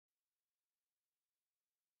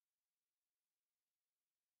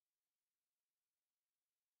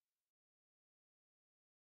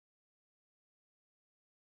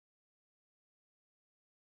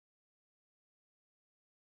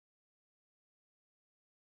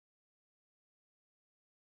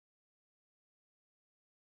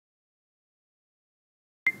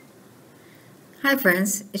Hi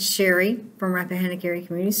friends, it's Sherry from Rappahannock Area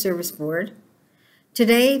Community Service Board.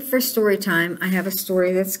 Today for story time, I have a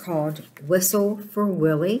story that's called Whistle for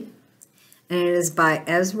Willie, and it is by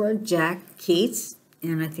Ezra Jack Keats,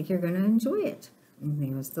 and I think you're going to enjoy it. And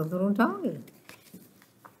there's the little doggy.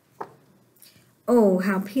 Oh,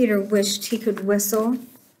 how Peter wished he could whistle.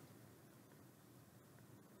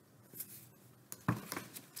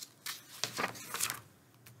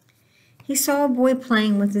 He saw a boy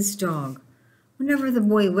playing with his dog. Whenever the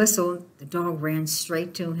boy whistled, the dog ran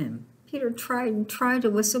straight to him. Peter tried and tried to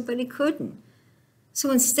whistle, but he couldn't. So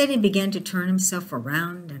instead he began to turn himself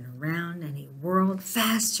around, and he whirled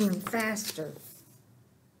faster and faster.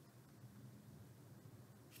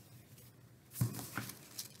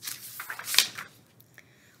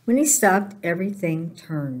 When he stopped, everything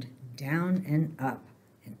turned down and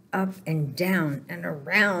up and down and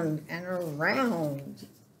around and around.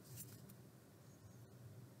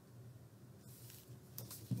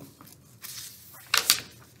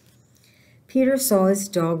 Peter saw his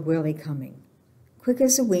dog Willie coming. Quick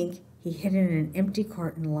as a wink, he hid in an empty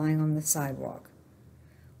carton lying on the sidewalk.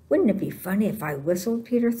 Wouldn't it be funny if I whistled,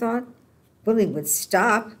 Peter thought? Willie would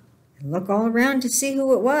stop and look all around to see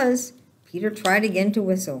who it was. Peter tried again to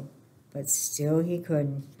whistle, but still he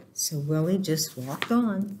couldn't, so Willie just walked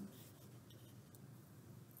on.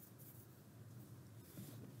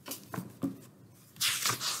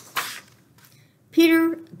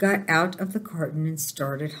 Peter got out of the carton and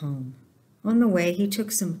started home. On the way, he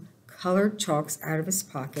took some colored chalks out of his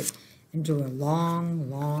pocket and drew a long,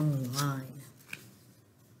 long line.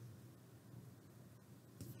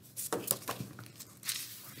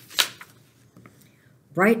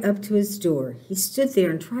 Right up to his door, he stood there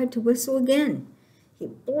and tried to whistle again. He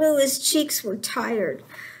blew, his cheeks were tired,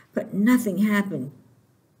 but nothing happened.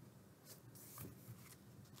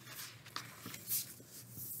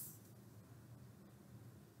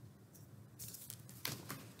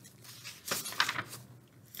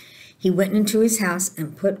 He went into his house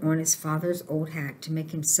and put on his father's old hat to make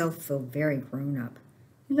himself feel very grown up.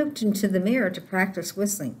 He looked into the mirror to practice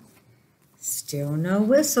whistling. Still no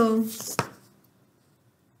whistle.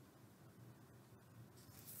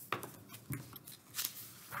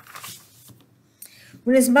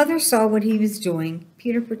 When his mother saw what he was doing,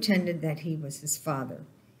 Peter pretended that he was his father.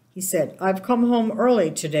 He said, "I've come home early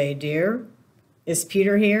today, dear. Is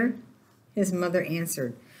Peter here?" His mother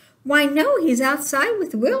answered, "Why, no, he's outside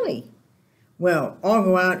with Willie." "Well, I'll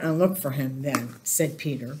go out and look for him then," said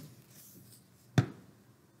Peter.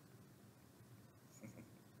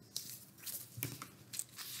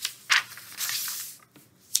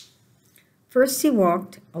 First he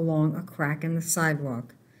walked along a crack in the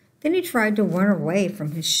sidewalk. Then he tried to run away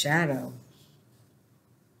from his shadow.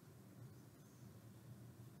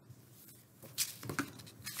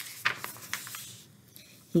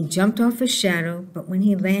 He jumped off his shadow, but when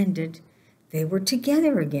he landed, they were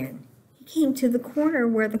together again. He came to the corner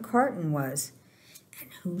where the carton was. And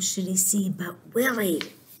who should he see but Willie?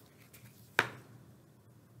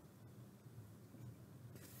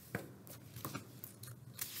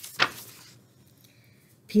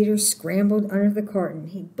 Peter scrambled under the carton.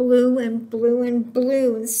 He blew and blew and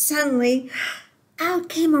blew, and suddenly out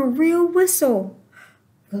came a real whistle.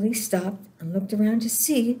 Willie stopped and looked around to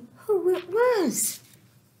see who it was.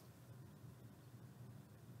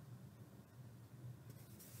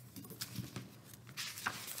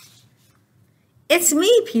 "It's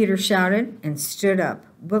me," Peter shouted and stood up.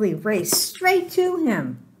 Willie raced straight to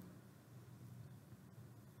him.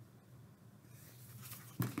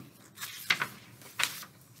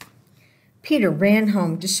 Peter ran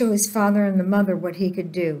home to show his father and the mother what he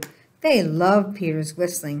could do. They loved Peter's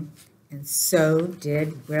whistling, and so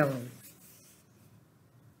did Willie.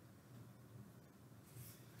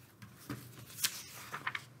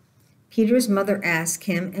 Peter's mother asked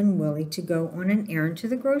him and Willie to go on an errand to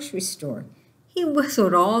the grocery store. He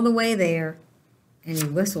whistled all the way there, and he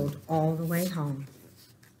whistled all the way home.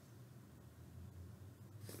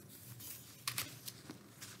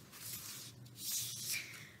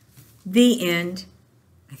 The end.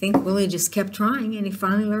 I think Willie just kept trying, and he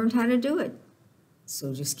finally learned how to do it.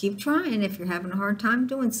 So just keep trying if you're having a hard time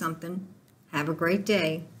doing something. Have a great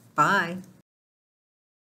day. Bye.